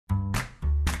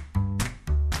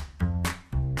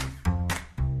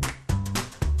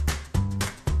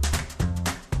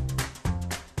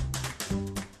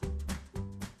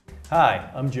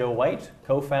Hi, I'm Joe White,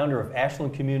 co-founder of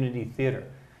Ashland Community Theater,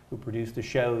 who produced the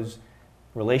shows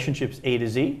Relationships A to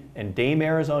Z and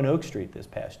Daymares on Oak Street this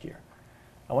past year.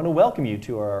 I want to welcome you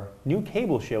to our new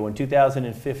cable show in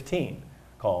 2015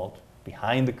 called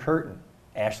Behind the Curtain,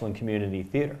 Ashland Community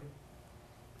Theater.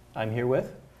 I'm here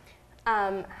with...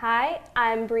 Hi,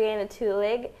 I'm Brianna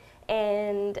Tulig,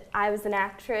 and I was an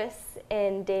actress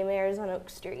in Daymares on Oak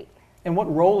Street. And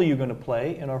what role are you going to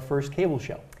play in our first cable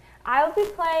show? I will be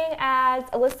playing as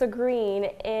Alyssa Green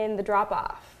in The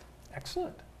Drop-Off.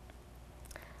 Excellent.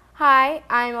 Hi,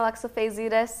 I'm Alexa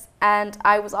Fazides, and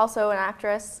I was also an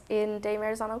actress in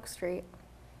Daymares on Oak Street.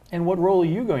 And what role are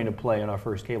you going to play in our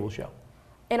first cable show?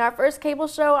 In our first cable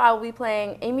show, I will be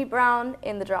playing Amy Brown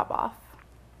in The Drop-Off.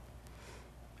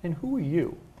 And who are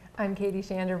you? I'm Katie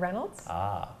Shander Reynolds.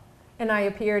 Ah. And I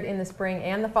appeared in the spring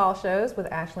and the fall shows with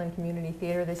Ashland Community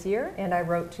Theater this year, and I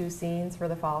wrote 2 scenes for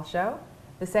the fall show,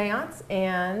 The Seance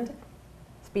and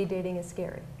Speed Dating is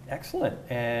Scary. Excellent.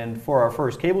 And for our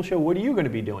first cable show, what are you going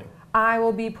to be doing? I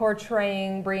will be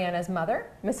portraying Brianna's mother,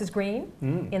 Mrs. Green,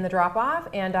 in The Drop-Off,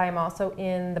 and I am also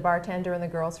in The Bartender and the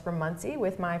Girls from Muncie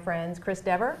with my friends Chris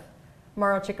Dever,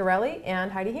 Mauro Ciccarelli,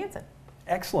 and Heidi Hansen.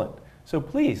 Excellent. So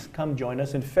please come join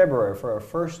us in February for our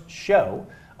first show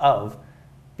of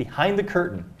Behind the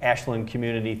Curtain, Ashland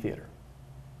Community Theater.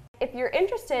 If you're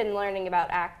interested in learning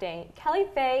about acting, Kelly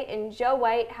Faye and Joe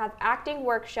White have acting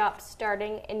workshops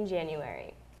starting in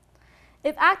January.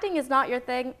 If acting is not your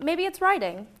thing, maybe it's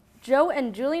writing. Joe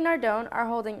and Julie Nardone are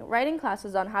holding writing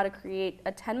classes on how to create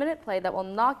a 10-minute play that will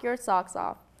knock your socks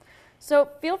off. So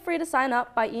feel free to sign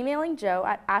up by emailing Joe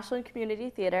at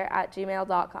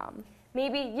ashlandcommunitytheater@gmail.com.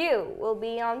 Maybe you will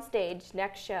be on stage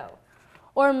next show.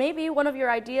 Or maybe one of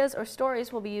your ideas or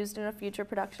stories will be used in a future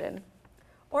production.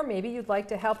 Or maybe you'd like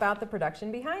to help out the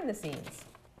production behind the scenes.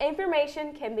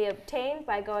 Information can be obtained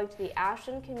by going to the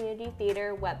Ashland Community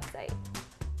Theater website.